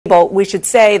Well, we should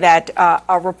say that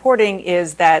our reporting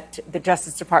is that the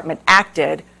Justice Department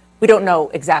acted. We don't know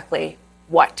exactly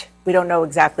what. We don't know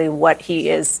exactly what he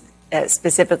is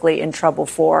specifically in trouble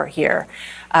for here.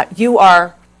 You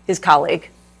are his colleague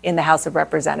in the House of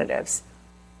Representatives.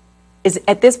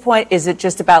 At this point, is it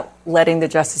just about letting the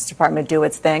Justice Department do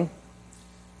its thing?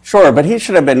 Sure, but he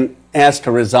should have been asked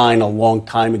to resign a long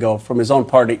time ago from his own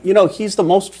party. You know, he's the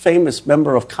most famous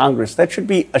member of Congress. That should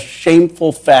be a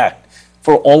shameful fact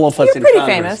for all of us in Congress. You're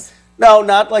pretty famous. No,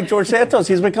 not like George Santos.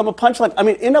 He's become a punchline. I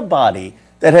mean, in a body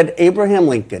that had Abraham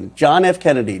Lincoln, John F.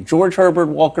 Kennedy, George Herbert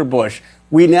Walker Bush,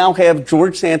 we now have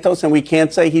George Santos, and we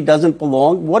can't say he doesn't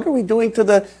belong. What are we doing to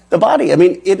the body? I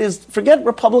mean, it is, forget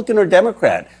Republican or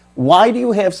Democrat. Why do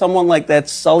you have someone like that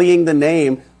sullying the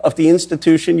name of the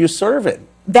institution you serve in?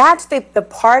 That's the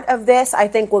part of this I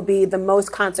think will be the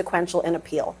most consequential in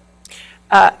appeal.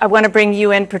 I want to bring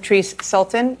you in, Patrice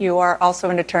Sultan. You are also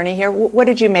an attorney here. What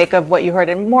did you make of what you heard?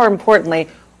 And more importantly,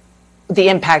 the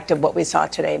impact of what we saw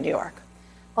today in New York?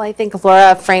 Well, I think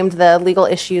Laura framed the legal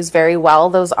issues very well.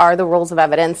 Those are the rules of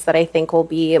evidence that I think will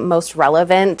be most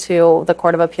relevant to the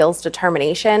Court of Appeals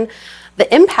determination.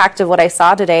 The impact of what I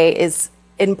saw today is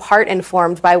in part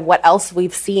informed by what else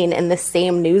we've seen in the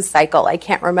same news cycle. I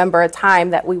can't remember a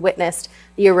time that we witnessed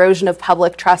the erosion of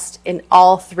public trust in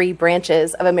all three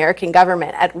branches of American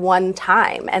government at one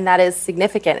time. And that is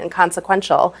significant and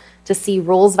consequential to see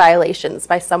rules violations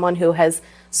by someone who has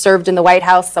served in the White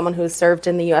House, someone who has served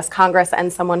in the U.S. Congress,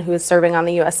 and someone who is serving on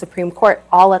the U.S. Supreme Court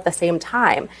all at the same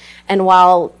time. And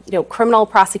while, you know, criminal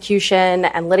prosecution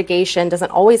and litigation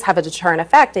doesn't always have a deterrent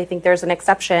effect, I think there's an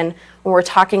exception when we're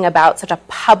talking about such a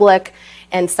public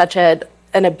and such an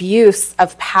abuse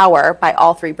of power by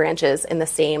all three branches in the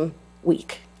same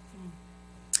week.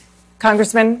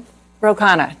 Congressman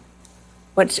Khanna,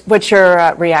 what's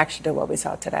your reaction to what we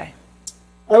saw today?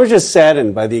 I was just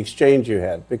saddened by the exchange you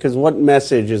had, because what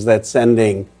message is that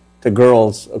sending to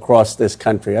girls across this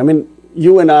country? I mean,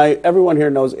 you and I, everyone here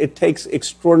knows it takes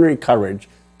extraordinary courage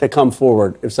to come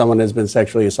forward if someone has been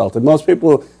sexually assaulted. Most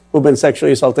people who've been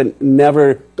sexually assaulted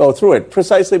never go through it,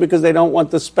 precisely because they don't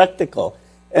want the spectacle.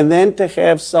 And then to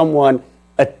have someone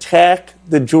attack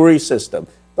the jury system,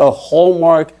 the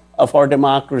hallmark of our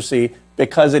democracy,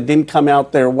 because it didn't come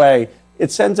out their way,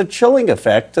 it sends a chilling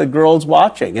effect to girls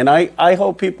watching. And I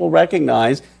hope people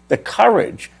recognize the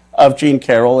courage of Jean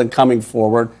Carroll in coming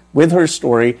forward with her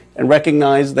story and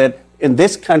recognize that in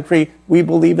this country, we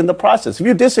believe in the process. If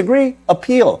you disagree,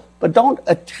 appeal, but don't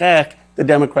attack the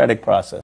democratic process.